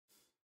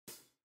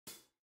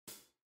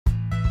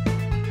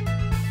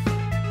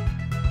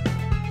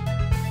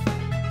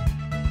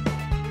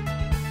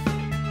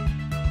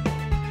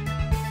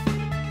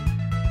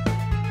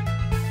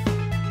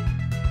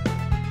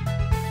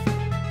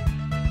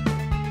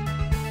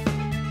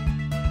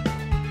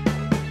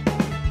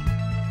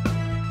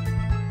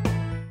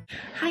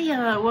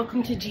Hiya,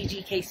 welcome to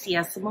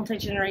GGKCS, a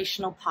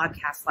multi-generational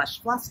podcast /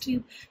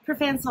 FlossTube for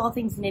fans of all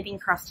things knitting,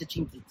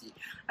 cross-stitching, geeky.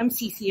 I'm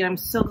Cece, and I'm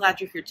so glad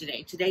you're here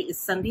today. Today is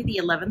Sunday, the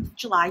 11th of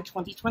July,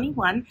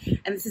 2021,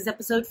 and this is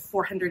episode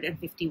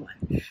 451.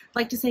 I'd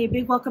like to say a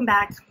big welcome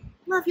back.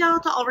 Love y'all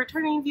to all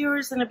returning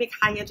viewers, and a big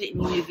hiya to any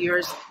new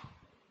viewers.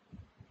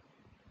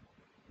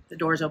 The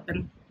door's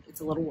open.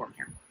 It's a little warm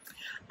here.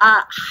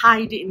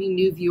 Hi to any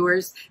new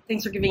viewers.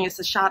 Thanks for giving us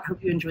a shot.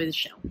 Hope you enjoy the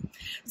show.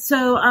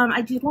 So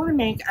I did want to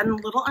make a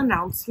little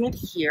announcement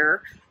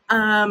here.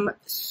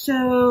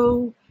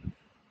 So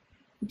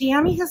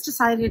Dammy has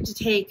decided to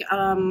take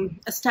a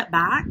step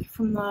back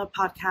from the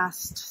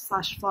podcast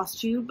 /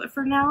 FlossTube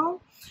for now.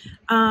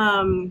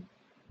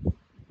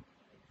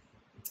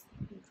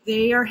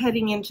 They are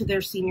heading into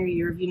their senior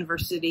year of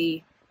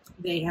university.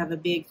 They have a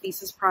big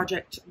thesis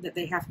project that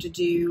they have to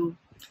do.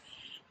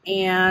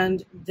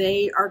 And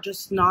they are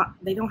just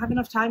they don't have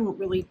enough time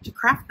really to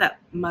craft that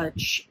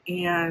much.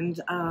 And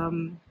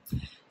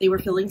they were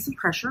feeling some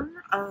pressure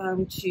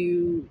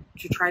to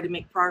try to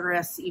make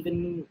progress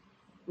even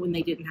when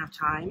they didn't have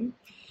time.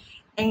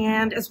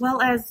 And as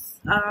well as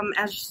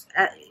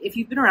if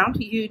you've been around,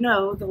 you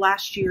know the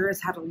last year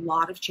has had a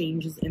lot of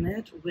changes in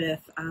it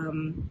with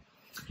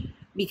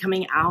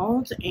becoming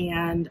out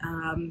and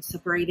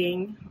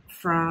separating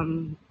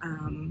from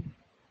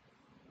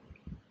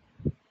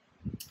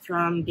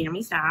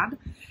Dammy's dad,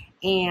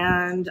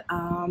 and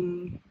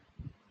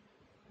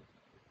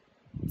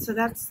so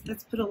that's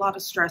put a lot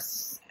of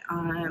stress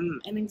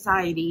and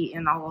anxiety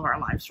in all of our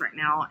lives right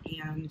now,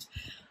 and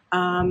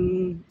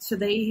so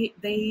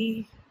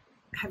they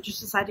have just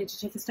decided to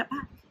take a step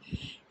back,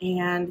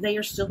 and they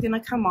are still going to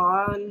come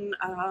on,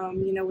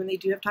 you know, when they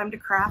do have time to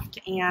craft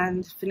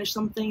and finish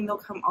something, they'll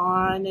come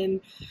on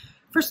and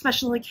for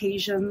special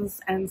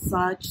occasions and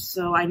such.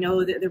 So I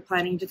know that they're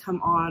planning to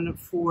come on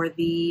for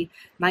the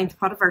 9th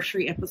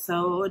anniversary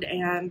episode,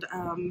 and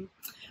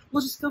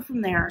we'll just go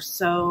from there.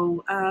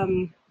 So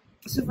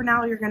so for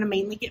now, you're going to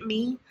mainly get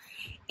me,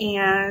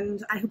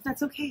 and I hope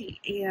that's okay.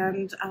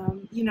 And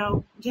you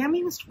know,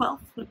 Dammy was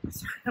 12.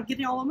 Sorry, I'm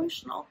getting all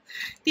emotional.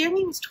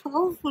 Dammy was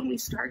 12 when we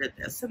started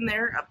this, and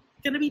they're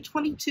going to be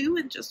 22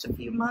 in just a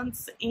few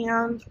months,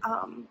 and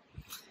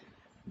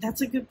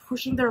that's a good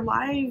portion of their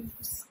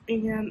lives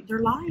and their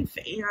life,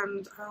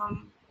 and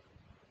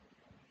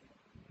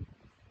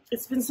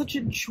it's been such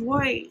a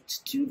joy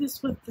to do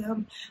this with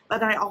them,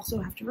 but I also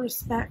have to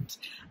respect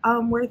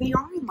where they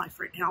are in life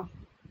right now.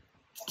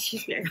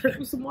 Excuse me, I gotta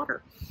drink some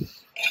water.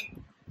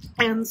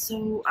 And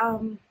so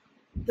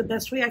the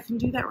best way I can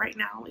do that right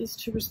now is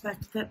to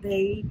respect that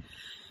they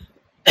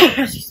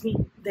excuse me,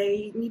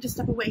 they need to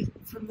step away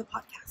from the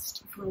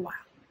podcast for a while.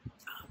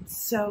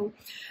 So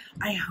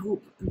I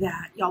hope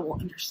that y'all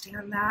will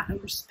understand that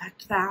and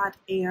respect that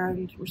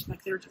and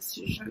respect their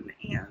decision,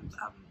 and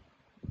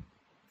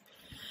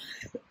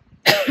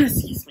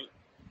excuse me,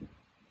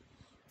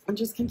 and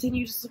just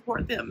continue to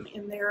support them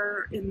in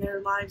their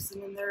lives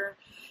and in their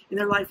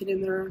life and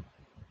in their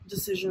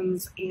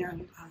decisions.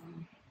 And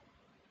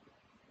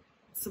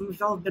some of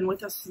y'all have been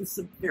with us since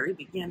the very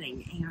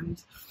beginning,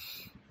 and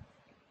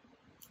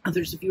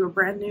others of you are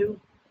brand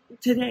new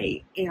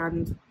today,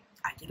 and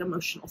I get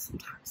emotional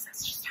sometimes.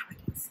 That's just how it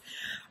is.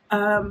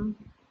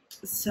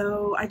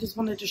 So I just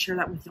wanted to share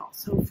that with y'all.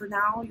 So for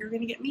now, you're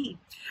going to get me.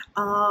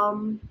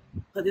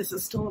 But this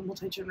is still a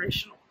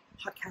multi-generational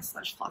podcast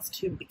 /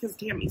 FlossTube because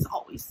Dammy's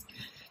always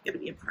going to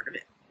be a part of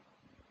it.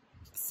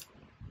 So,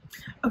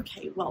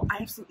 okay, well, I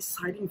have some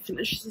exciting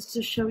finishes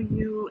to show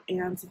you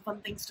and some fun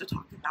things to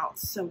talk about.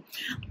 So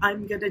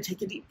I'm going to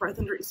take a deep breath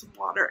and drink some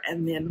water,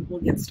 and then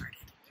we'll get started.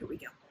 Here we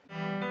go.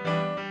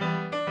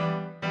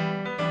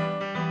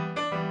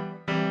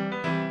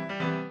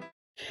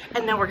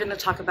 And now we're going to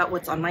talk about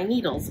what's on my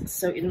needles.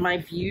 So in my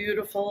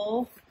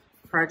beautiful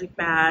project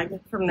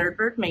bag from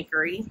Nerdbird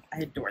Makery,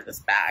 I adore this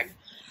bag,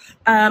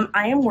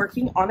 I am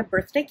working on a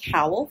birthday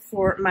cowl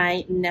for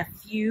my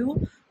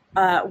nephew,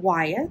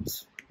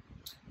 Wyatt,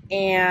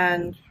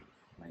 and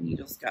my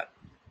needles got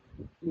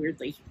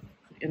weirdly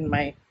put in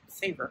my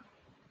saver.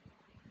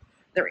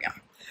 There we go.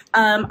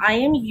 I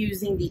am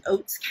using the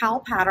Oats Cowl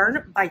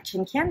pattern by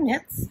Tin Can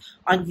Knits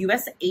on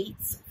US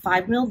 8s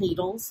 5mm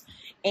needles,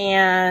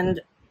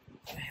 and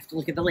I have to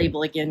look at the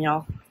label again,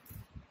 y'all.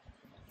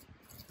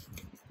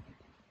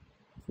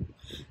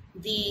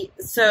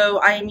 So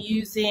I am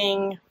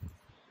using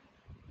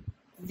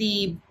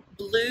the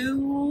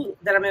blue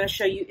that I'm going to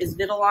show you is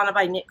Vitellana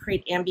by Knit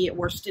Crate Ambient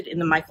Worsted in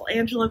the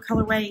Michelangelo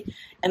colorway,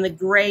 and the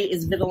gray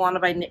is Vitellana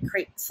by Knit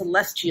Crate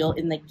Celestial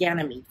in the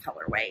Ganymede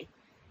colorway.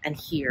 And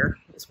here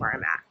is where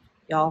I'm at,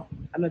 y'all.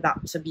 I'm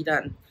about to be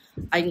done.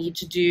 I need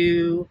to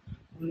do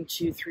 1,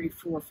 2, 3,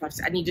 4, 5,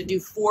 6. I need to do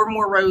 4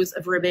 more rows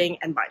of ribbing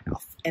and bind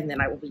off, and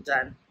then I will be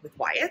done with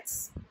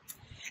Wyatt's.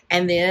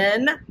 And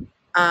then,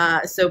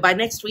 so by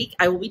next week,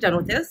 I will be done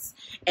with this,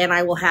 and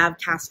I will have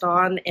cast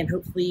on and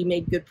hopefully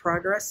made good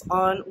progress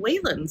on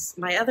Waylon's,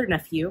 my other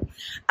nephew.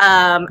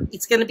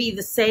 It's going to be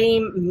the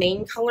same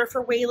main color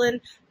for Waylon,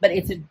 but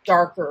it's a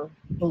darker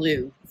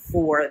blue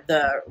for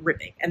the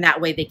ribbing, and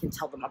that way they can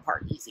tell them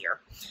apart easier.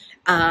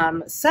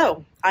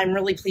 So I'm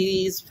really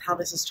pleased with how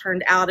this has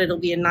turned out. It'll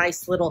be a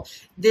nice little,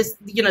 this,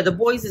 you know, the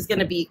boys is going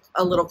to be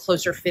a little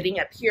closer fitting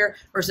up here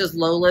versus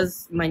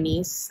Lola's, my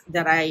niece,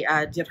 that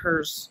I did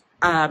hers,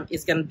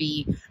 is going to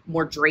be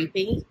more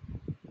drapey.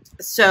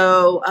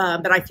 So,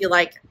 but I feel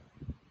like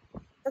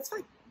that's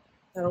fine.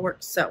 That'll work.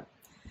 So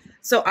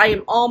I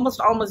am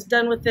almost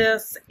done with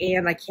this,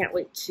 and I can't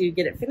wait to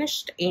get it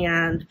finished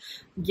and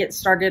get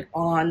started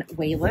on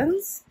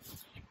Waylon's.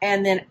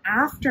 And then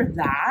after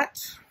that,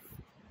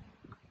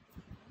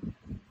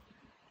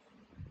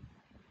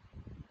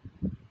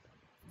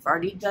 I've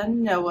already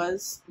done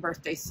Noah's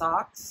birthday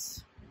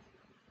socks.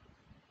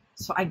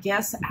 So I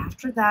guess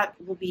after that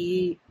will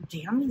be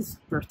Dammy's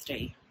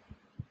birthday.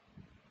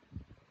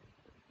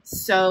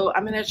 So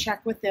I'm going to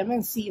check with them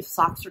and see if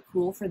socks are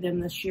cool for them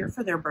this year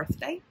for their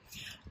birthday.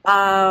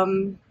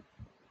 And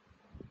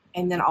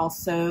then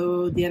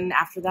also, then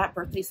after that,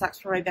 birthday socks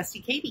for my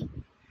bestie Katie.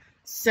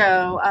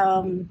 So,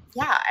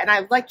 yeah, and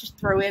I'd like to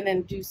throw in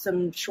and do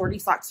some shorty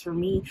socks for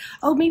me.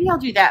 Oh, maybe I'll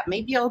do that.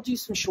 Maybe I'll do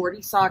some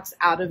shorty socks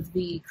out of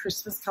the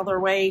Christmas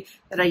colorway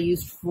that I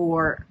used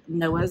for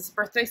Noah's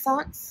birthday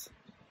socks,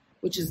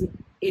 which is,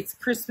 it's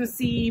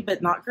Christmassy,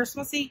 but not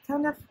Christmassy,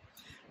 kind of.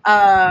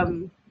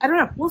 I don't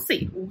know. We'll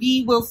see.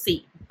 We will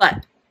see.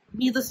 But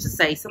needless to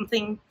say,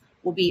 something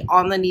will be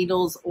on the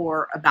needles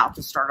or about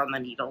to start on the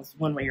needles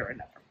one way or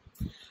another.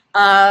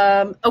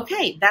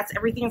 Okay, that's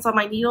everything that's on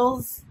my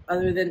needles,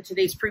 other than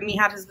today's preemie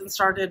hat has been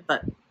started,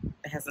 but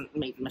it hasn't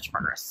made much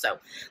progress. So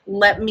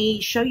let me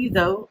show you,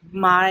 though,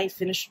 my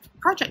finished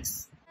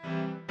projects.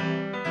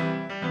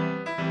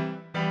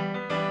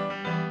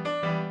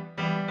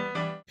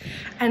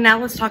 And now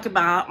let's talk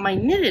about my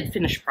knitted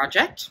finished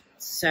project.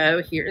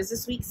 So here is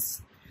this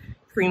week's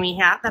preemie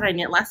hat that I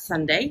knit last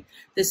Sunday.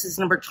 This is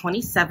number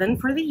 27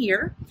 for the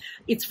year.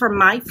 It's from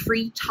my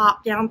free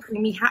top-down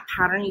preemie hat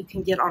pattern you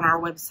can get on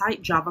our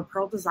website,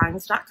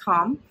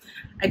 javapearldesigns.com.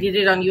 I did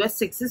it on US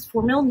 6's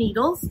 4mm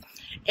needles,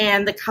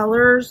 and the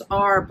colors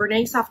are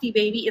Brene Softy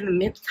Baby in the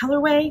mint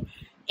colorway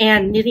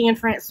and Knitting in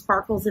France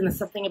Sparkles in the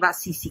Something About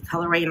CC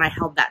colorway, and I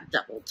held that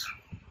doubled.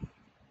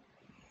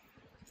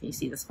 Can you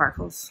see the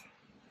sparkles?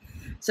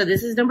 So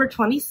this is number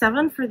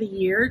 27 for the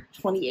year.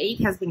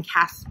 28 has been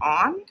cast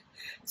on.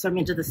 So I'm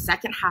into the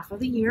second half of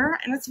the year,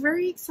 and it's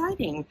very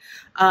exciting.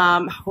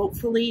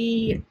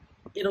 Hopefully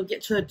it'll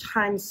get to a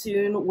time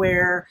soon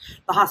where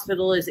the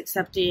hospital is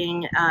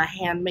accepting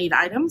handmade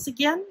items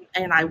again,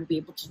 and I will be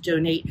able to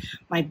donate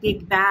my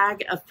big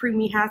bag of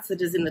preemie hats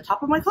that is in the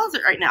top of my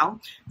closet right now.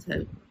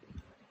 So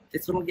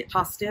this one will get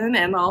tossed in,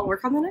 and I'll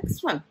work on the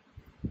next one.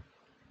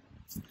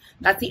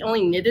 That's the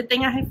only knitted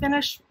thing I have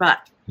finished,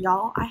 but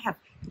y'all, I have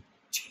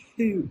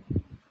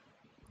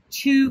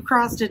two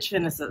cross-stitch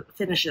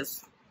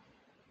finishes.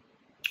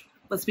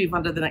 Let's move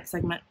on to the next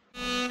segment.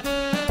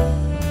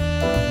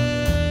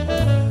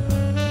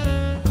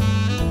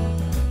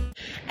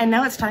 And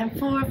now it's time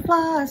for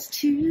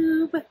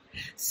FlossTube.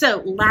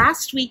 So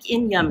last week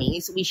in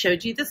Yummies, we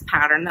showed you this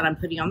pattern that I'm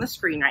putting on the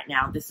screen right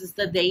now. This is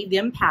the They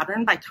Them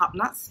pattern by Top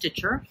Knot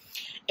Stitcher.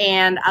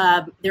 And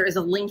there is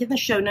a link in the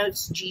show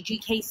notes,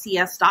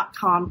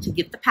 ggkcs.com, to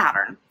get the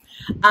pattern.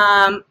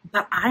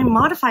 But I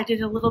modified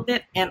it a little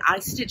bit, and I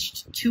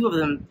stitched 2 of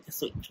them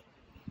this week.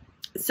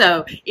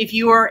 So if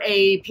you are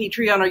a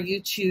Patreon or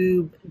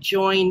YouTube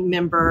join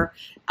member,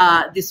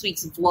 this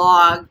week's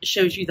vlog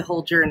shows you the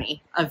whole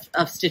journey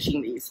of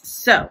stitching these.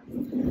 So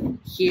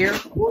here,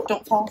 ooh,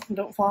 don't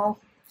fall.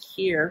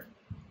 Here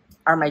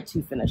are my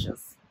 2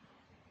 finishes.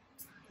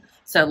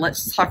 So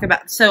let's talk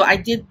about, so I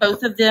did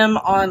both of them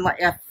on like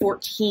a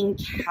 14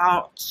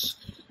 count,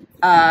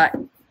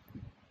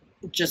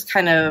 just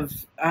kind of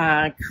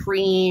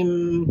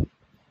cream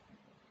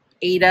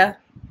Aida,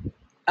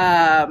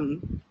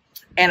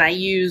 and I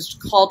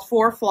used called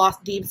for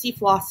DMC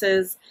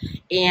flosses,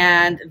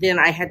 and then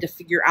I had to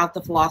figure out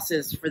the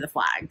flosses for the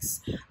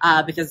flags,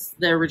 because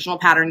the original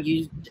pattern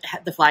used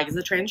the flag as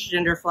a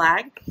transgender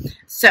flag.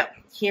 So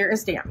here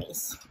is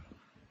Dammy's.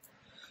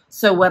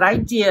 So what I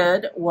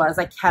did was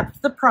I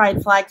kept the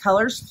pride flag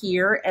colors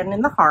here and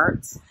in the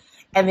hearts,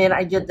 and then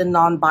I did the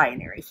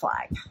non-binary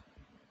flag.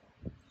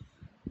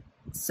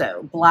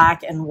 So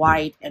black and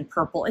white and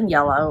purple and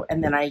yellow,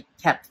 and then I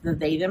kept the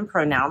they them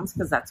pronouns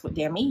because that's what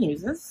Dammy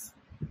uses.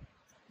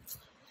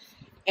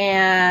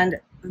 And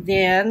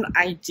then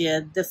I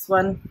did this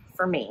one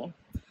for me.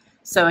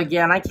 So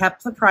again, I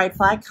kept the pride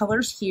flag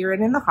colors here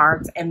and in the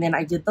hearts, and then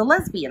I did the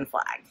lesbian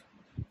flag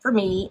for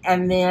me,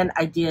 and then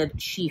I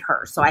did she,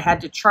 her. So I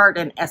had to chart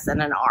an S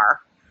and an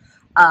R,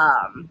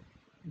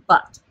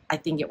 but I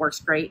think it works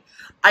great.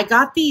 I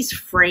got these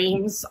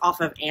frames off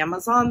of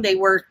Amazon.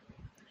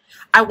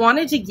 I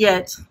wanted to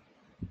get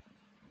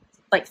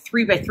like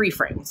 3x3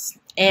 frames,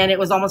 and it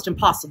was almost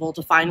impossible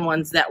to find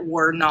ones that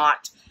were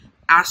not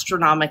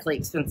astronomically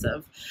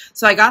expensive.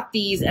 So I got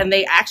these, and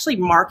they actually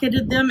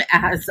marketed them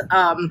as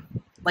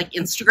like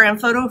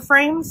Instagram photo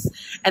frames,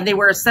 and they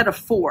were a set of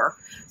 4.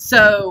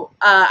 So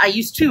I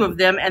used 2 of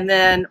them, and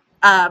then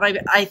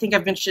I think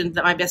I've mentioned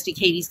that my bestie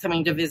Katie's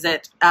coming to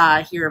visit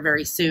here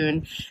very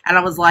soon. And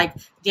I was like,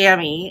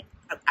 Dammy,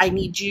 I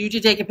need you to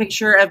take a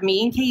picture of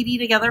me and Katie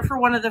together for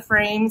one of the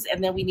frames.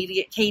 And then we need to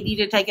get Katie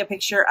to take a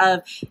picture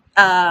of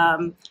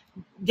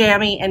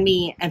Dammy and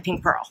me and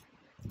Pink Pearl.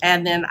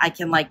 And then I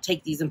can like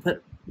take these and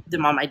put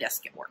them on my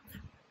desk at work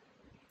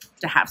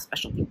to have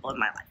special people in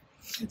my life.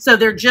 So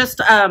they're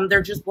just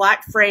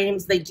black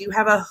frames. They do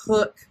have a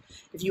hook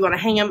if you want to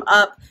hang them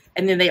up.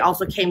 And then they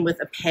also came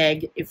with a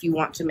peg if you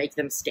want to make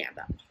them stand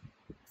up.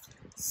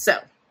 So,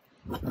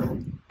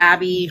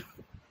 Abby,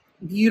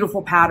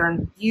 beautiful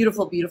pattern,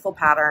 beautiful, beautiful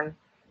pattern.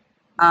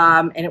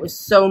 And it was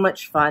so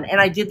much fun. And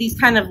I did these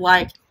kind of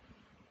like,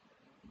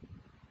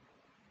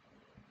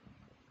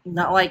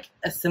 not like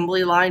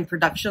assembly line,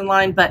 production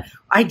line, but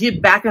I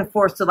did back and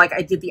forth. So like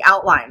I did the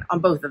outline on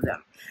both of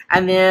them.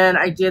 And then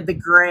I did the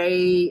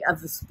gray of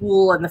the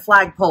spool and the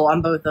flagpole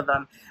on both of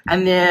them.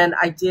 And then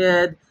I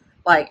did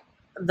like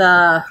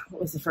what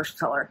was the first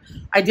color?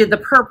 I did the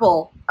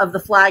purple of the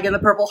flag and the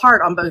purple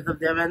heart on both of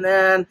them. And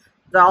then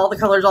all the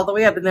colors all the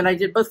way up. And then I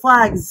did both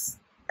flags.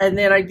 And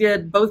then I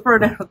did both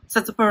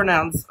sets of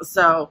pronouns.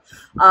 So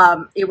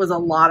it was a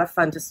lot of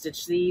fun to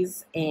stitch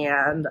these.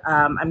 And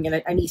I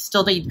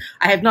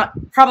have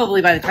not,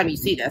 probably by the time you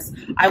see this,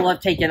 I will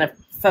have taken a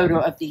photo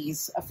of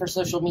these for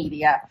social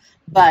media.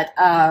 But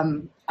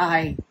I'm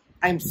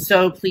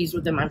so pleased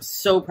with them. I'm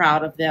so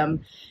proud of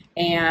them.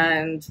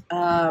 And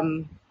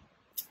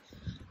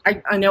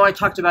I know I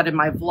talked about it in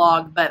my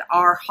vlog, but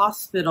our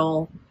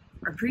hospital,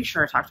 I'm pretty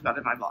sure I talked about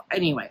it in my vlog.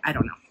 Anyway, I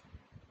don't know.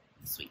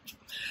 Sweet.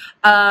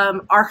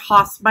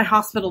 My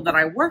hospital that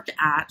I work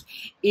at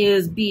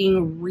is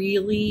being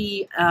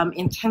really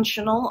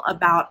intentional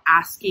about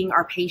asking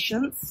our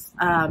patients,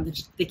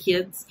 the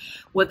kids,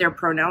 what their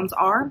pronouns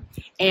are.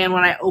 And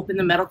when I open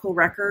the medical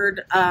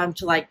record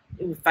to like,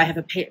 if I have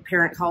a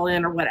parent call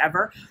in or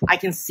whatever, I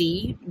can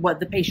see what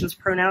the patient's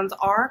pronouns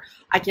are.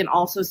 I can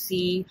also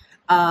see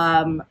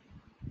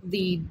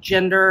the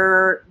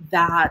gender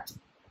that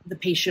the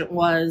patient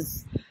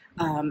was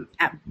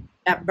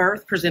at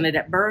birth, presented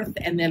at birth,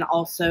 and then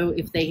also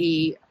if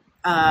they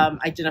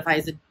identify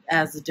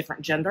as a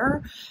different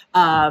gender,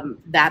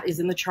 that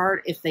is in the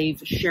chart if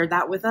they've shared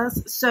that with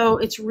us. So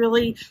it's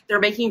really, they're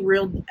making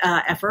real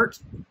effort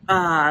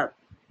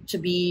to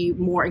be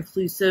more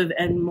inclusive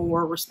and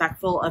more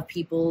respectful of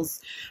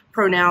people's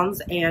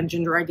pronouns and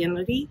gender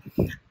identity.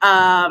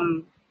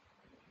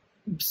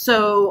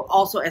 So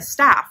also as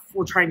staff,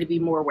 we're trying to be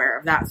more aware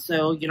of that.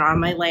 So, you know, on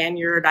my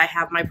lanyard, I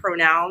have my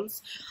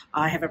pronouns.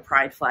 I have a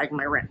pride flag.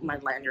 My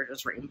lanyard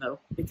is rainbow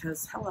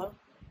because hello.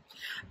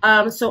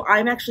 So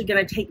I'm actually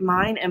going to take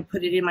mine and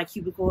put it in my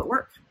cubicle at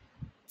work.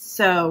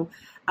 So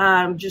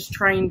just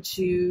trying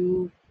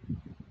to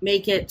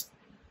make it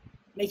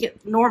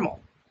normal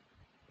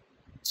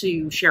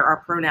to share our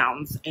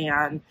pronouns.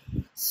 And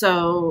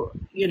so,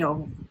 you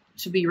know,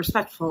 to be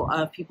respectful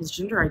of people's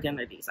gender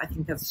identities. I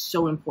think that's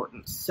so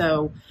important.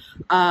 So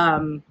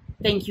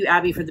thank you,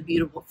 Abby, for the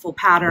beautiful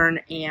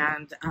pattern.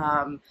 And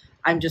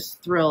I'm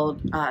just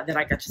thrilled that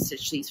I got to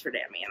stitch these for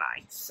Dammy and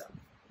I. So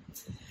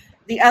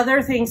the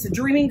other things,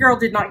 Dreaming Girl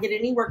did not get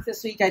any work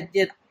this week.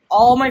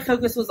 All my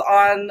focus was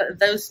on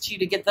those two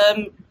to get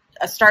them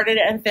started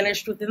and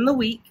finished within the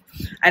week.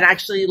 And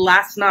actually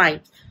last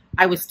night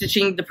I was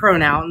stitching the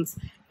pronouns,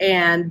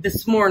 and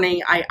this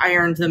morning I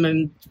ironed them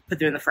and put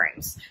them in the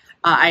frames.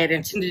 I had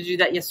intended to do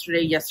that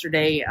yesterday. Yeah,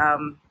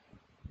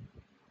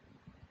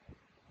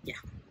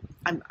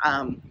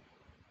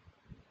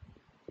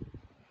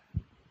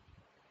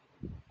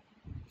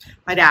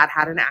 my dad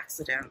had an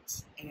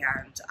accident,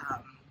 and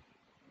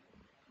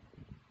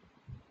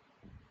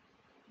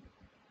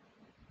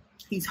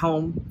he's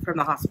home from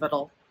the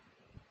hospital,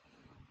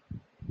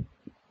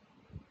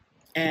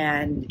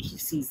 and he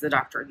sees the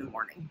doctor in the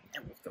morning,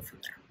 and we'll go from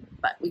there.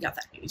 But we got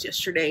that news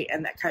yesterday,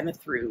 and that kind of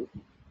threw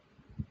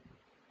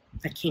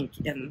a kink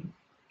in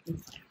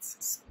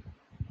plans.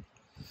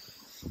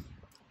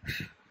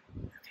 Okay.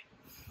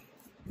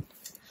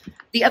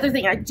 The other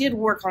thing I did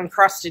work on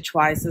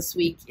cross-stitch-wise this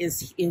week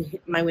is in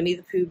my Winnie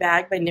the Pooh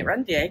bag by Knit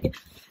Run Dig.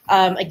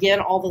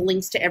 Again, all the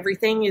links to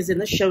everything is in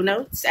the show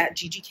notes at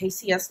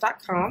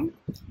ggkcs.com.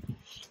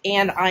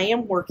 And I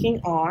am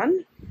working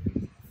on,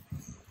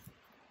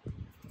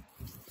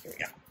 here we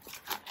go,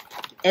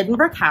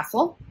 Edinburgh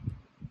Castle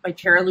by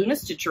Terra Luna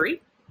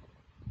Stitchery.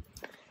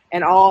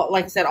 And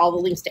like I said, all the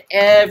links to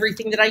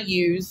everything that I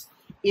use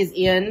is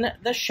in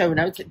the show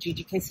notes at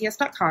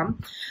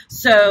ggkcs.com.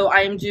 So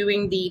I'm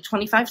doing the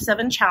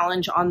 25/7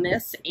 challenge on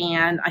this,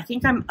 and I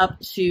think I'm up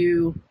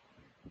to,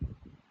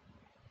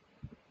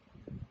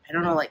 I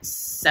don't know, like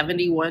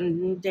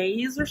 71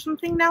 days or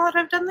something now that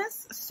I've done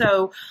this.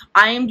 So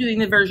I am doing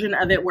the version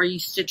of it where you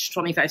stitch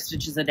 25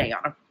 stitches a day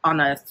on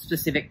a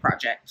specific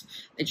project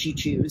that you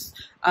choose.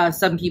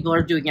 Some people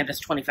are doing it as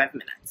 25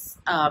 minutes,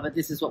 but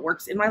this is what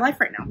works in my life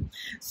right now.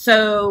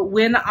 So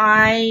when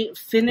I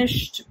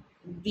finished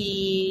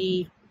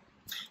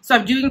so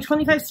I'm doing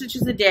 25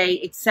 stitches a day,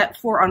 except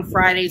for on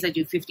Fridays I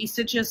do 50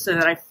 stitches so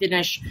that I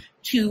finish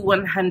 2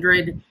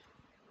 100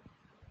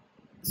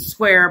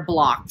 square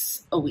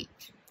blocks a week.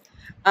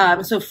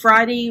 So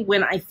Friday,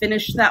 when I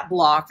finished that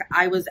block,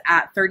 I was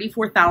at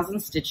 34,000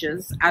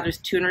 stitches out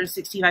of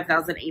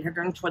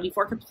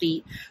 265,824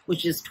 complete,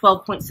 which is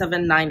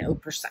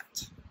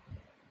 12.790%.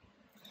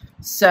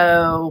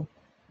 So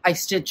I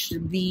stitched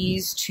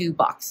these 2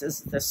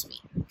 boxes this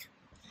week.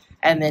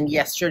 And then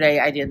yesterday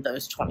I did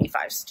those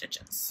 25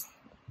 stitches.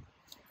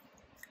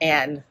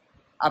 And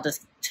I'll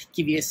just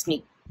give you a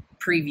sneak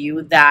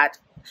preview that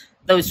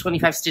those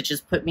 25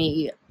 stitches put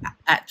me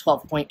at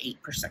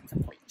 12.8%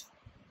 complete.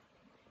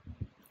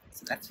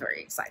 So that's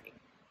very exciting.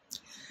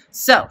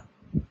 So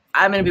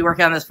I'm going to be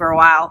working on this for a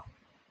while,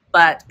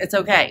 but it's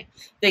okay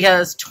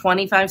because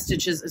 25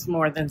 stitches is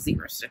more than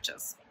 0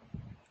 stitches.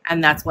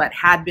 And that's what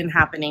had been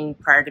happening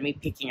prior to me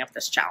picking up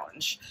this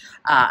challenge.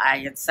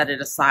 I had set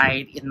it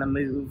aside in the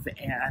move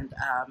and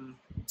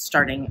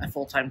starting a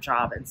full-time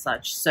job and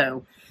such.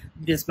 So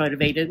this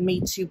motivated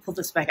me to pull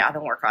this back out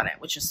and work on it,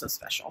 which is so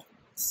special.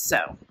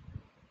 So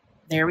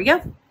there we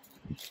go.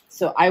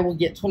 So I will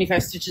get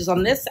 25 stitches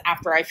on this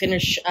after I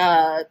finish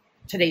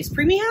today's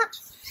preemie hat.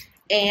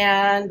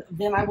 And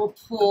then I will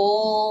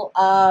pull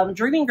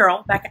Dreaming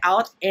Girl back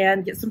out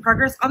and get some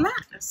progress on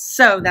that.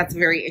 So that's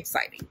very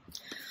exciting.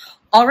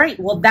 All right,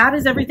 well, that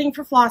is everything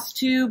for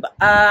FlossTube.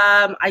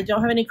 I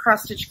don't have any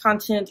cross-stitch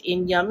content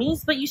in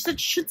Yummies, but you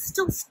should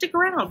still stick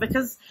around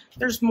because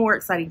there's more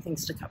exciting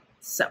things to come.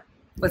 So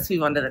let's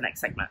move on to the next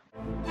segment.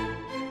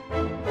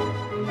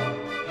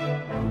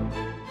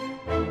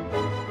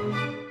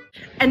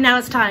 And now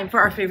it's time for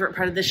our favorite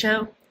part of the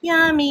show,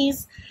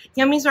 Yummies.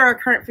 Yummies are our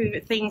current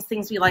favorite things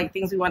we like,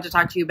 things we want to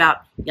talk to you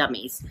about,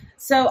 Yummies.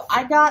 So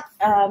I got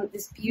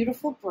this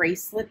beautiful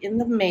bracelet in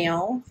the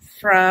mail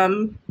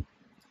from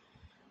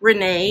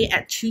Renee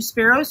at Two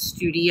Sparrows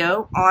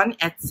Studio on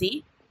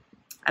Etsy.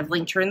 I've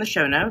linked her in the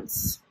show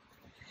notes.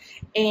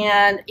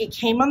 And it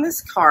came on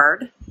this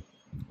card,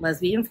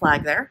 lesbian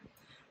flag there,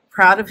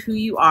 proud of who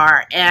you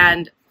are.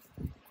 And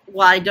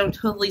while I don't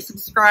totally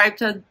subscribe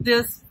to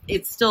this,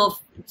 it's still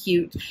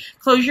cute.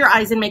 Close your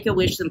eyes and make a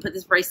wish, then put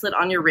this bracelet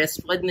on your wrist.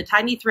 When the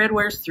tiny thread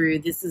wears through,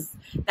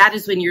 that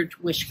is when your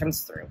wish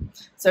comes through.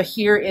 So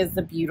here is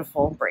the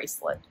beautiful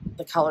bracelet,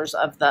 the colors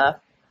of the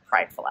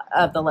pride flag,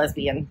 of the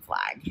lesbian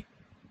flag.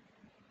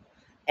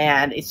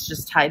 And it's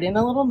just tied in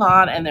a little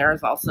knot, and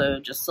there's also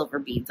just silver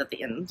beads at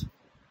the end.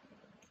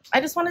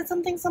 I just wanted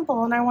something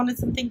simple, and I wanted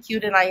something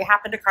cute, and I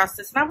happened across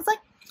this, and I was like,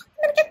 I'm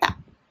going to get that.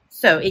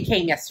 So it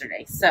came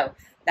yesterday, so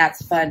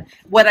that's fun.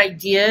 What I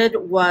did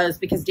was,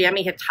 because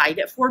Dammy had tied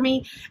it for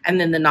me, and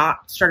then the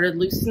knot started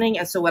loosening,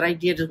 and so what I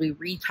did is we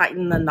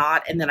retightened the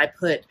knot, and then I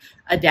put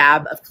a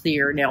dab of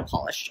clear nail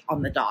polish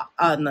on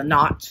the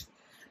knot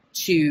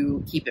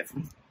to keep it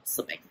from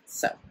slipping.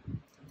 So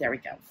there we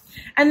go.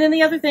 And then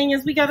the other thing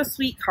is we got a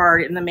sweet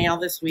card in the mail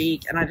this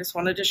week, and I just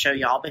wanted to show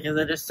y'all because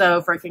it is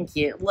so freaking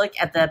cute. Look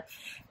at the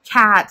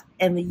cat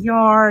and the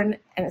yarn,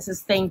 and it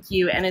says thank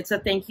you, and it's a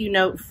thank you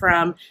note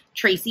from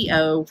Tracy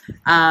O,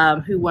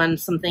 who won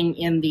something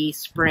in the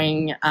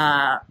spring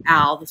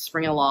the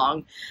spring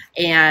along,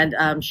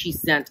 and she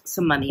sent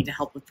some money to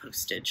help with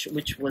postage,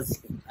 which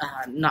was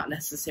not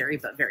necessary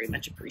but very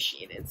much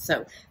appreciated.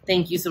 So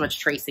thank you so much,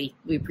 Tracy.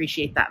 We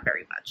appreciate that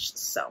very much.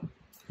 So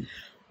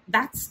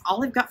that's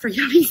all I've got for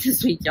Yummies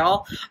this week,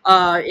 y'all.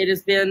 It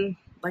has been,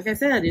 like I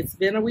said, it's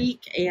been a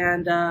week,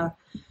 and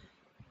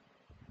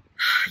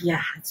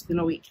yeah, it's been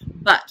a week,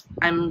 but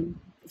I'm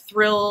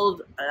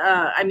thrilled.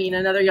 I mean,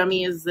 another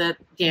Yummy is that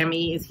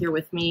Dammy is here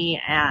with me,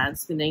 and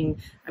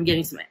I'm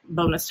getting some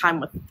bonus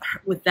time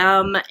with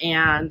them,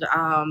 and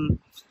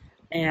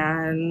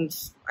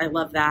I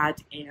love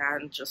that,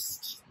 and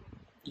just,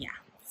 yeah,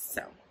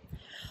 so.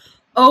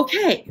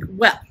 Okay,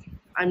 well,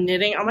 I'm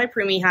knitting on my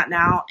preemie hat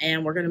now,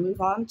 and we're going to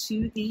move on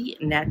to the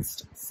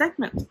next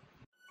segment.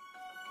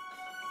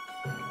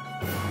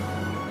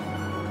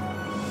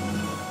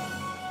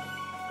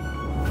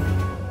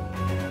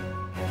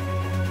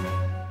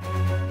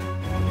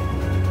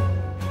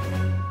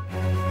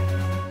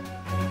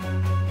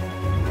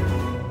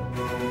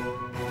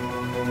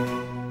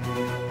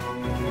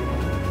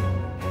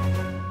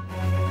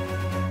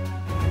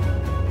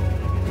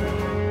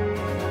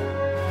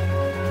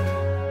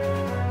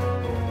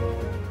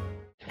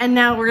 And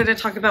now we're going to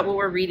talk about what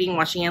we're reading,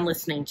 watching, and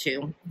listening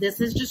to.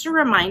 This is just a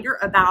reminder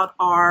about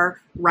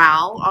our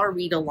RAL, our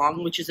read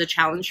along, which is a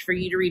challenge for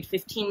you to read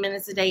 15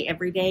 minutes a day,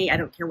 every day. I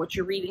don't care what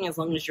you're reading, as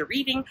long as you're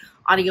reading.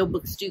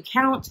 Audiobooks do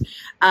count.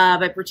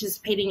 By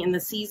participating in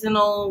the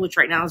seasonal, which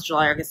right now is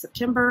July, August,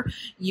 September,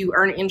 you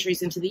earn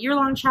entries into the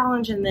year-long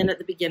challenge, and then at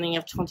the beginning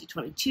of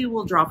 2022,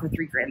 we'll draw for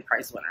 3 grand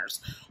prize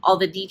winners. All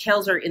the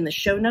details are in the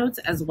show notes,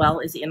 as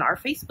well as in our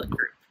Facebook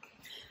group.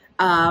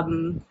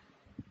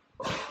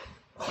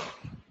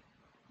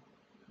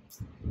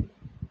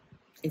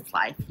 It's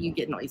life. You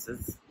get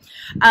noises.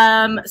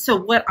 So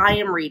what I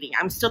am reading,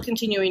 I'm still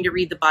continuing to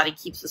read The Body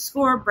Keeps the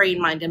Score,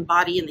 Brain, Mind, and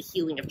Body and the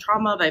Healing of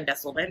Trauma by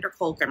Bessel van der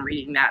Kolk. I'm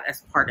reading that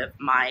as part of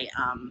my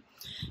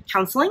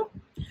counseling.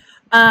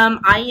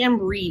 I am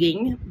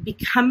reading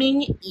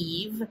Becoming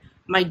Eve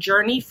My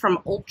Journey from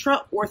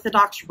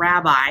Ultra-Orthodox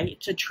Rabbi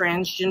to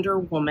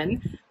Transgender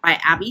Woman by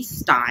Abby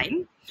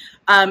Stein.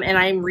 And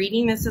I'm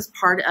reading this as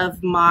part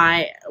of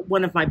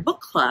one of my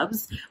book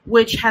clubs,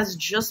 which has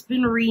just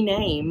been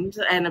renamed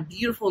and a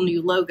beautiful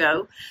new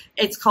logo.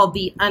 It's called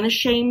the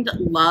Unashamed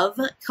Love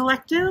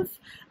Collective,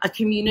 a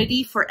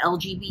community for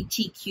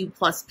LGBTQ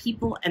plus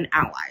people and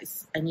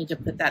allies. I need to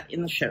put that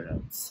in the show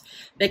notes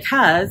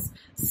because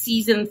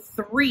season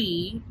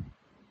 3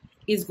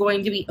 is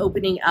going to be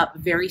opening up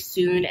very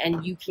soon,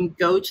 and you can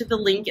go to the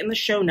link in the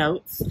show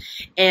notes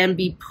and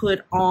be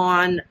put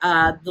on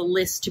the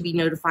list to be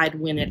notified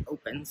when it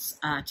opens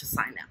to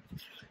sign up.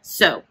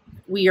 So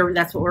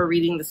that's what we're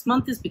reading this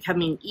month, is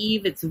Becoming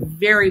Eve. It's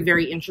very,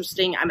 very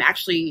interesting. I'm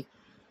actually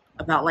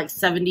about like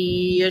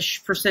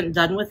 70-ish%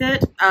 done with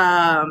it,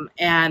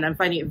 and I'm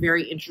finding it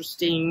very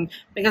interesting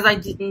because I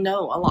didn't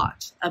know a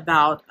lot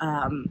about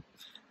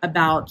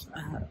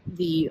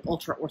the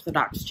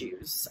ultra-Orthodox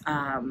Jews.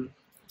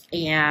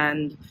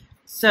 And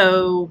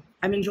so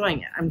I'm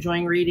enjoying it. I'm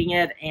enjoying reading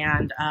it,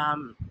 and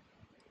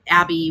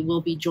Abby will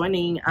be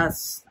joining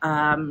us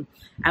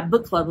at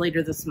book club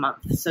later this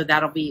month, so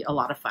that'll be a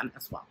lot of fun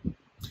as well.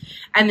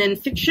 And then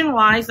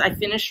fiction-wise, I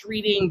finished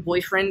reading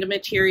Boyfriend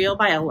Material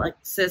by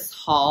Alexis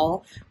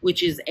Hall,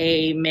 which is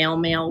a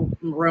male-male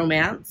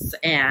romance,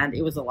 and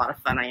it was a lot of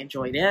fun. I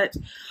enjoyed it.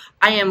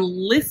 I am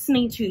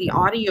listening to the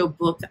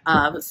audiobook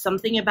of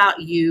Something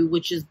About You,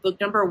 which is book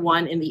number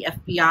 1 in the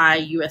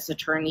FBI U.S.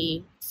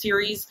 Attorney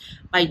series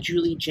by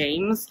Julie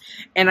James,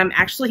 and I'm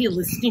actually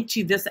listening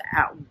to this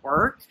at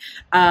work.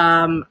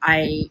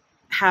 I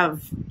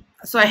have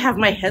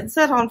my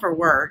headset on for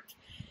work,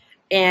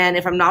 and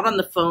if I'm not on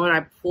the phone,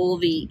 I pull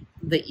the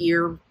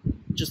ear,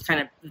 just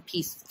kind of the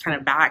piece kind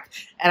of back,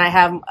 and I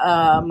have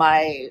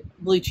my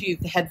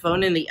Bluetooth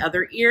headphone in the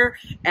other ear,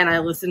 and I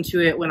listen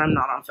to it when I'm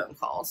not on phone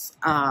calls,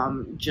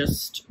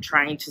 just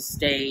trying to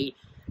stay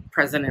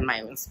present in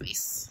my own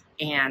space,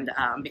 and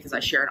because I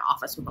share an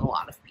office with a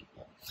lot of people.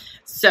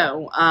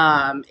 So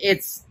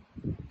it's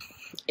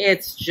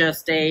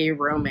just a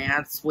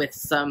romance with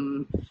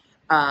some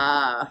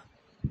I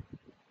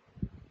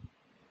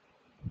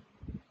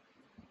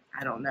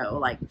don't know,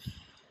 like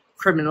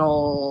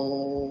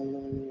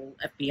criminal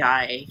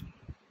FBI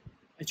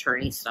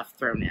attorney stuff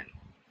thrown in,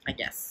 I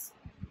guess,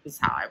 is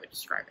how I would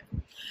describe it.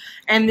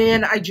 And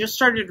then I just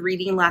started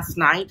reading last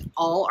night,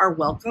 All Are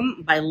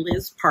Welcome by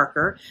Liz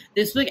Parker.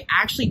 This book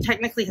actually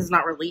technically has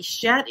not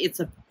released yet.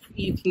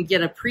 You can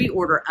get a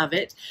pre-order of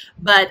it,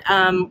 but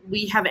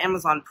we have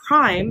Amazon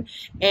Prime,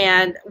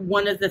 and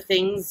one of the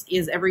things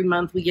is every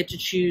month we get to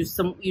choose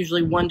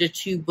usually 1 to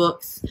 2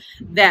 books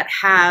that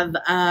have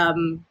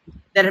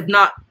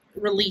not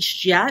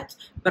released yet,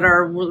 but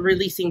are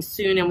releasing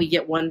soon, and we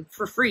get one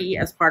for free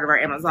as part of our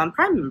Amazon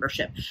Prime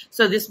membership.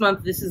 So this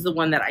month, this is the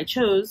one that I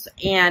chose,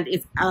 and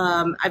it's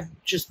I've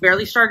just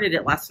barely started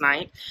it last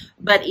night,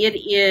 but it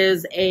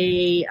is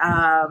a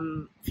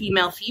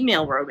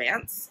female-female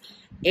romance,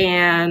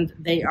 and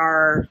they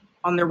are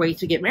on their way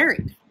to get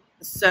married.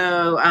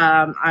 So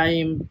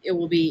it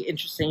will be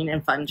interesting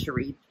and fun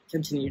to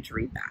continue to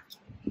read that.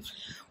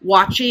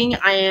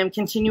 I am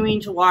continuing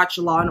to watch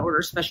Law &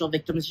 Order Special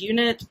Victims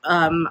Unit.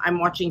 I'm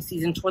watching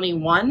season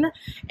 21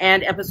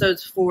 and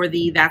episodes for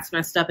the That's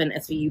Messed Up and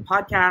SVU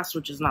podcast,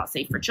 which is not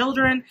safe for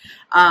children.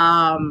 So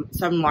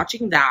I'm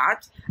watching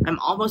that. I'm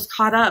almost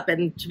caught up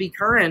and to be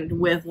current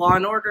with Law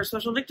 & Order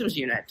Special Victims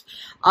Unit.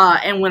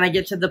 And when I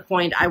get to the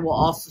point, I will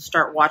also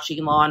start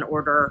watching Law &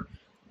 Order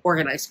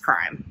Organized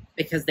Crime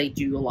because they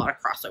do a lot of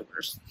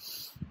crossovers.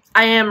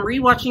 I am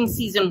rewatching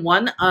season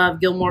 1 of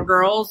Gilmore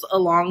Girls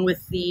along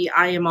with the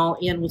I Am All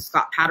In with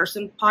Scott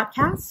Patterson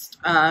podcast.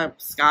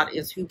 Scott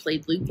is who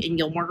played Luke in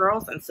Gilmore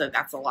Girls, and so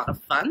that's a lot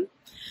of fun.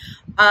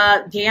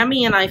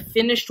 Dammy and I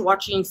finished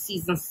watching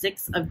season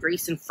 6 of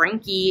Grace and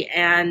Frankie,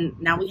 and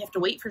now we have to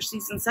wait for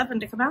season 7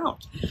 to come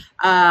out.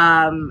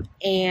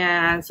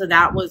 And so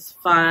that was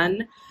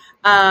fun.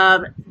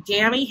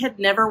 Dammy had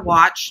never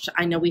watched,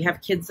 I know we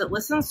have kids that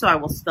listen, so I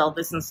will spell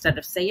this instead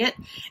of say it,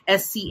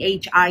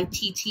 SCHITT'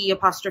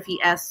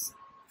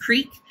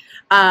 Creek.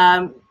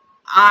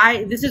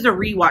 This is a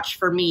rewatch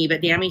for me,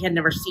 but Dammy had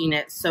never seen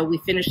it, so we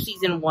finished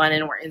season 1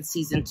 and we're in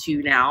season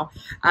 2 now.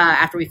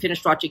 After we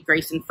finished watching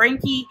Grace and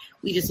Frankie,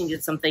 we just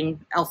needed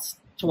something else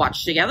to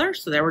watch together,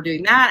 so they were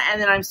doing that,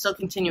 and then I'm still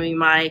continuing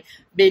my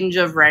binge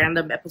of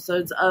random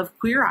episodes of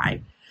Queer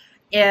Eye.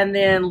 And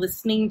then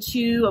listening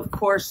to, of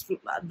course,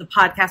 the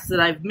podcasts that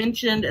I've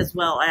mentioned, as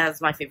well as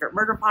my favorite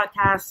murder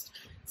podcast,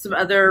 some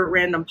other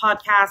random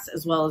podcasts,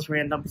 as well as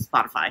random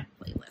Spotify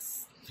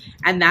playlists.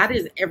 And that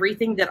is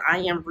everything that I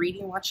am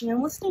reading, watching,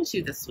 and listening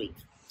to this week.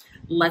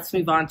 Let's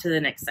move on to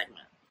the next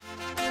segment.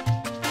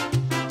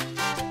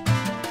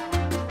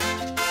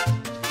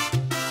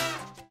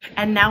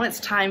 And now it's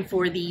time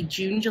for the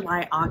June,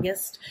 July,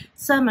 August,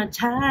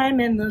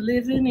 summertime, and the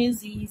living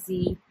is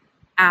easy.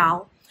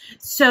 Ow.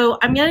 So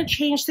I'm going to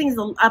change things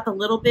up a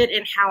little bit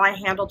in how I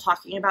handle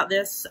talking about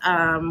this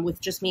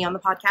with just me on the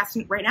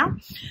podcast right now.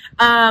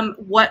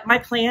 What my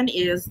plan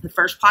is, the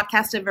first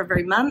podcast of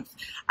every month,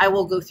 I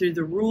will go through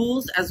the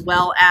rules as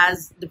well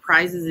as the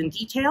prizes in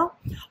detail.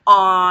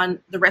 On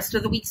the rest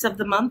of the weeks of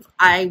the month,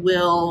 I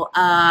will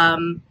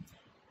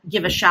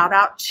give a shout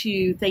out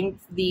to thank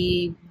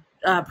the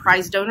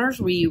prize donors.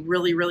 We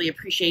really, really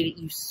appreciate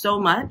you so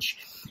much.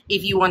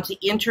 If you want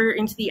to enter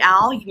into the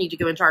OWL, you need to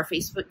go into our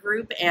Facebook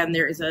group, and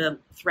there is a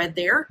thread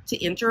there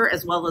to enter,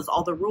 as well as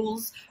all the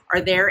rules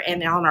are there and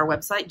now on our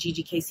website,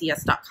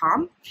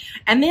 ggkcs.com.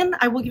 And then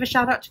I will give a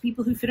shout out to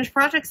people who finished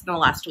projects in the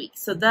last week.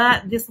 So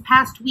this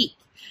past week,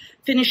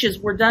 finishes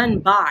were done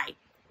by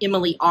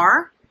Emily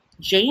R.,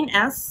 Jane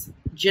S.,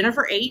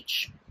 Jennifer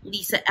H.,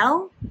 Lisa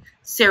L.,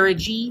 Sarah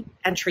G.,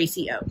 and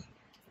Tracy O.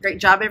 Great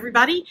job,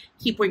 everybody.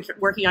 Keep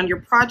working on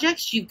your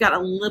projects. You've got a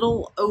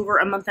little over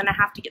a month and a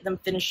half to get them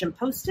finished and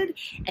posted,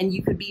 and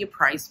you could be a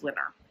prize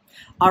winner.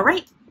 All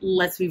right,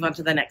 let's move on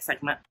to the next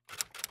segment.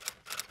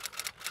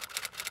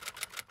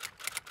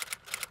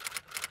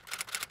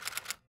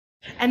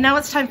 And now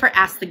it's time for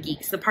Ask the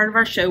Geeks, the part of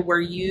our show where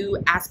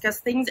you ask us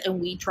things and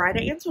we try to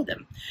answer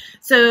them.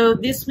 So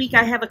this week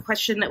I have a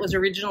question that was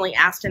originally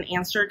asked and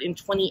answered in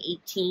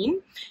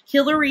 2018.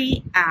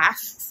 Hillary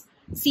asks,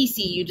 Cece,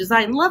 you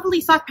design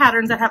lovely sock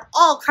patterns that have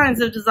all kinds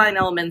of design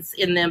elements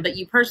in them, but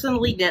you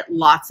personally knit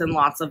lots and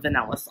lots of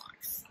vanilla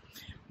socks.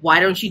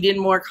 Why don't you knit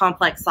more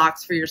complex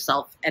socks for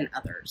yourself and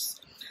others?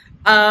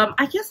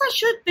 I guess I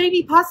should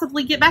maybe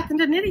possibly get back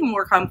into knitting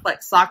more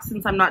complex socks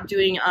since I'm not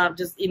doing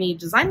just any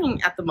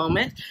designing at the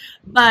moment.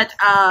 But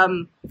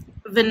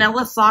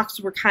vanilla socks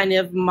were kind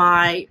of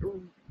my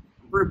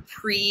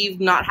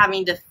reprieve, not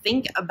having to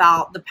think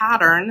about the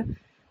pattern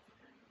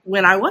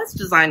when I was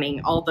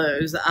designing all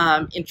those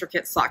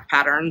intricate sock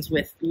patterns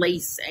with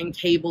lace and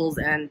cables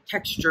and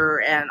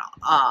texture and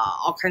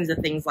all kinds of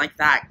things like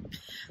that.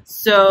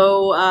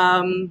 So,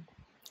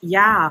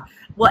 yeah.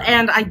 Well,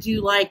 and I do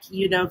like,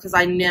 you know, because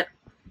I knit,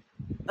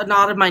 a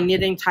lot of my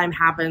knitting time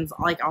happens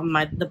like on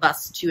the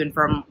bus to and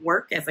from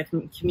work as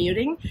I'm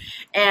commuting,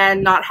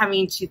 and not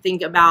having to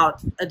think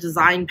about a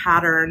design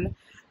pattern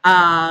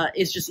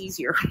is just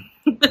easier.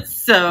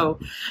 So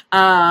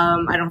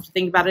I don't have to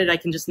think about it. I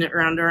can just knit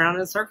around and around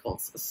in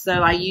circles.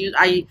 So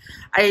I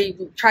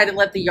try to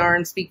let the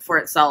yarn speak for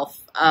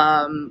itself.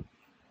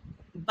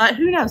 But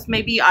who knows?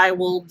 Maybe I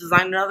will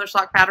design another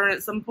sock pattern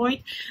at some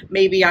point.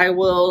 Maybe I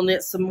will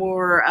knit some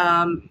more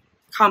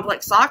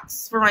complex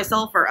socks for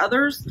myself or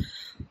others.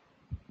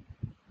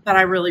 But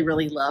I really,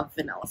 really love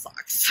vanilla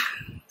socks.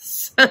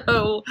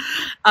 So,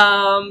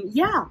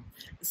 yeah.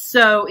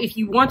 So if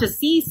you want to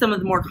see some of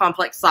the more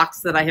complex socks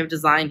that I have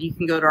designed, you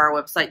can go to our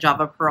website,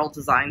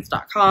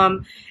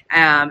 javapearldesigns.com,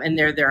 and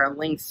there are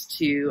links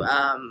to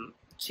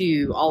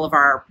all of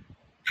our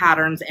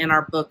patterns and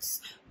our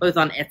books, both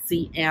on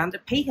Etsy and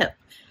Payhip.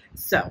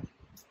 So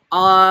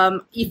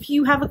if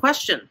you have a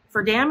question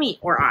for Dammy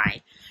or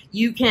I,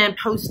 you can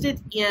post it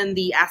in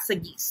the Ask the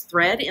Geeks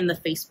thread in the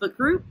Facebook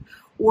group,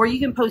 or you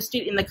can post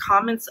it in the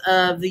comments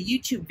of the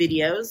YouTube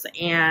videos,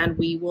 and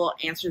we will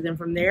answer them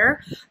from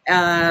there.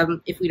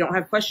 If we don't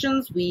have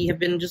questions, we have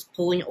been just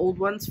pulling old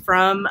ones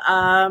from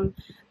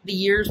the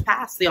years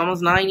past, the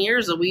almost 9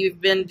 years that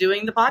we've been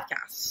doing the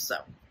podcast. So,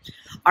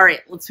 all right,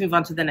 let's move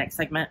on to the next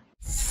segment.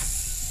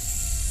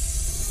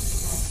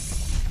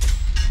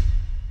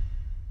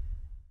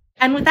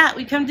 And with that,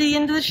 we come to the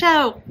end of the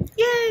show.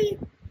 Yay!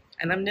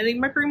 And I'm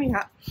knitting my broomy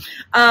hat.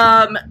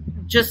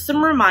 Just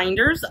some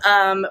reminders.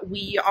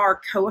 We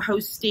are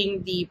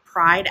co-hosting the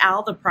Pride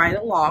Owl, the Pride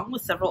Along,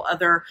 with several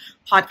other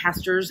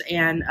podcasters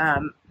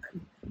and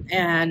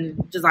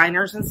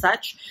designers and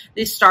such.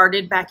 This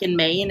started back in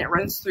May, and it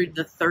runs through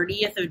the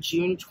 30th of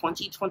June,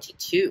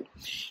 2022.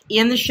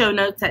 In the show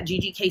notes at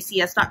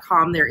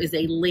ggkcs.com, there is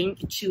a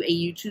link to a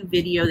YouTube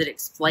video that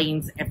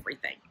explains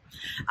everything.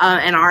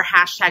 And our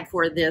hashtag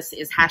for this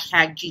is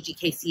hashtag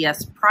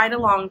GGKCS Pride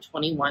Along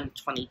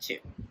 2122.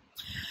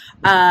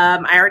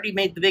 I already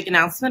made the big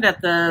announcement at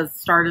the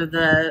start of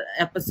the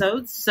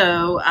episode,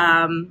 so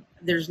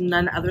there's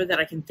none other that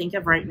I can think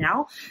of right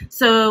now.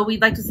 So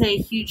we'd like to say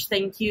a huge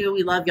thank you.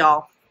 We love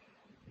y'all.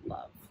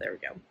 Love. There we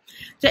go.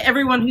 To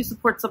everyone who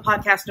supports the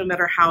podcast, no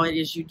matter how it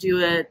is you do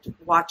it,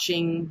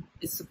 watching,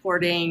 is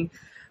supporting,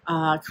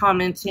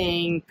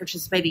 commenting,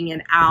 participating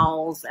in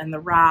OWLs and the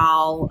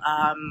ROW,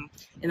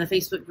 in the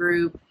Facebook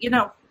group, you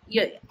know,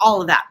 yeah,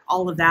 all of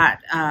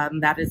that.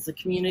 That is the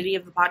community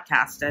of the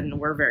podcast, and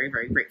we're very,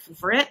 very grateful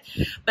for it.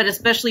 But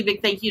especially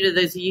big thank you to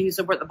those of you who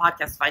support the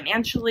podcast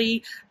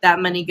financially. That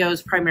money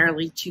goes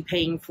primarily to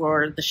paying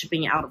for the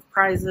shipping out of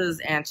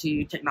prizes and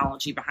to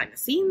technology behind the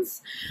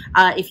scenes.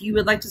 If you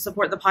would like to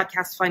support the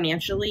podcast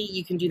financially,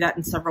 you can do that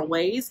in several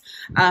ways.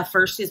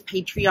 First is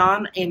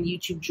Patreon and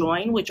YouTube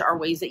Join, which are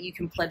ways that you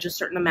can pledge a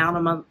certain amount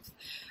a month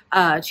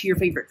to your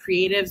favorite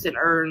creatives and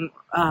earn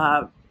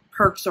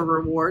perks or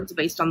rewards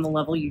based on the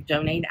level you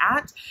donate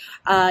at.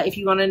 If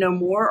you want to know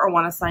more or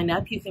want to sign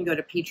up, you can go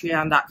to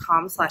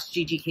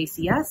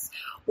patreon.com/GGKCS,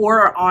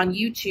 or on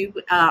YouTube,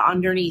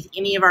 underneath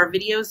any of our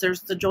videos,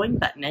 there's the join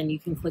button and you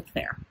can click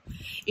there.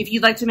 If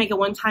you'd like to make a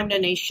one-time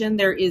donation,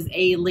 there is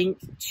a link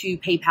to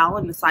PayPal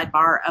in the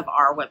sidebar of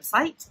our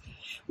website.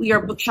 We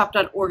are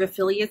bookshop.org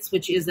affiliates,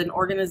 which is an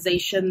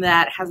organization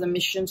that has a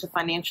mission to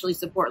financially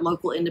support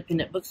local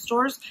independent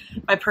bookstores.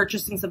 By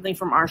purchasing something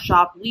from our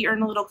shop, we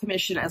earn a little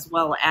commission, as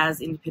well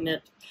as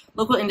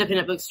local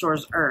independent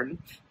bookstores earn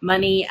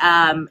money.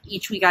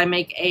 Each week I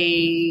make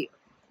a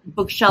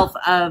bookshelf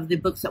of the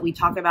books that we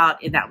talk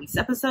about in that week's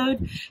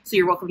episode. So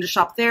you're welcome to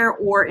shop there,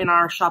 or in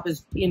our shop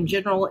in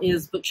general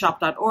is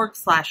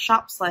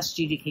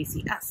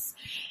bookshop.org/shop/GGKCS.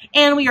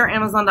 And we are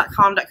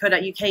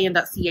amazon.com.co.uk and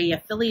 .ca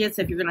affiliates.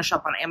 If you're going to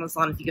shop on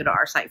Amazon, if you go to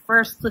our site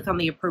first, click on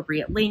the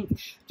appropriate link,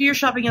 do your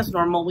shopping as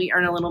normal. We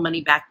earn a little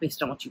money back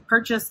based on what you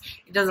purchase.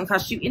 It doesn't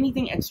cost you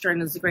anything extra,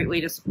 and is a great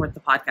way to support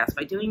the podcast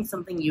by doing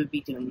something you would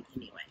be doing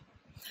anyway.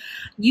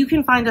 You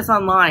can find us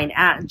online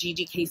at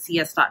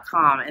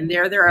ggkcs.com, and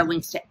there are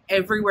links to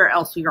everywhere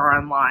else we are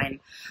online.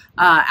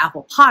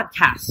 Apple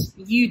Podcasts,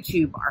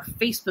 YouTube, our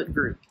Facebook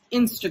group,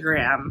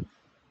 Instagram,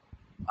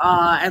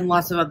 and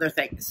lots of other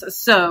things.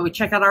 So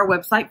check out our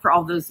website for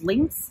all those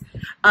links.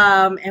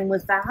 And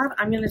with that,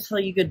 I'm going to tell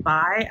you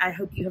goodbye. I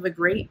hope you have a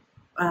great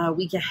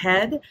week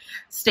ahead.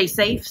 Stay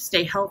safe,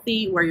 stay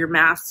healthy, wear your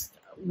mask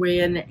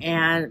when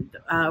and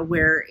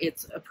where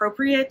it's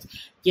appropriate.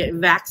 Get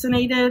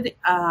vaccinated.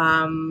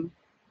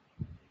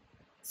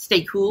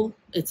 Stay cool.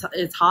 It's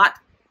hot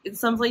in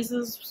some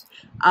places.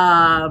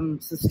 So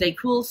stay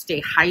cool,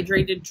 stay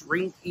hydrated,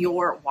 drink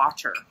your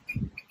water.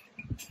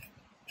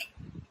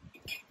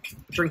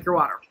 Drink your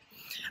water.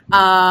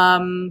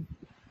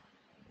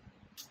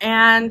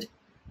 And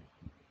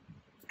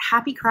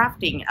happy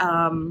crafting.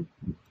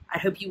 I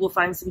hope you will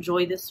find some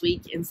joy this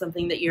week in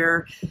something that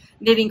you're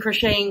knitting,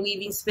 crocheting,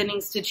 weaving, spinning,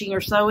 stitching,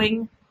 or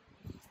sewing.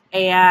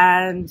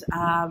 And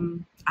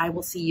I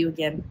will see you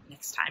again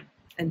next time.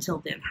 Until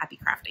then, happy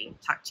crafting.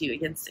 Talk to you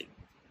again soon.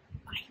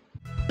 Bye.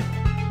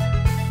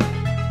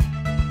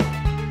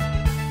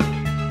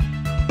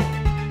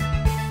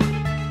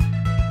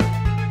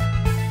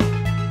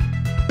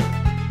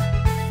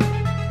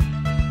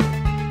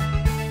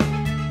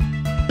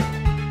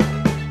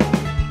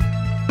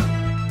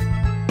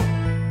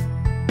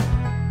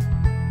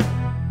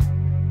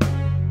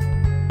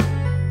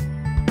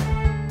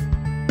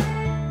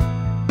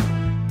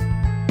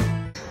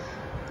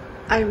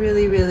 I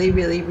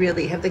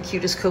really have the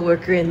cutest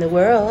coworker in the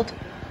world.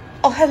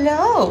 Oh,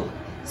 hello.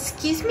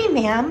 Excuse me,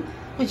 ma'am.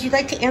 Would you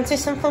like to answer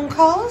some phone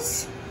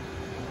calls?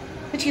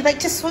 Would you like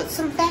to sort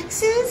some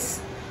faxes?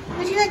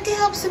 Would you like to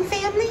help some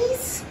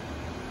families?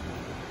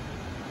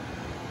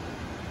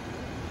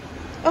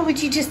 Or would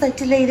you just like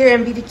to lay there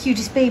and be the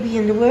cutest baby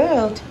in the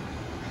world?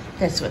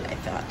 That's what I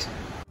thought.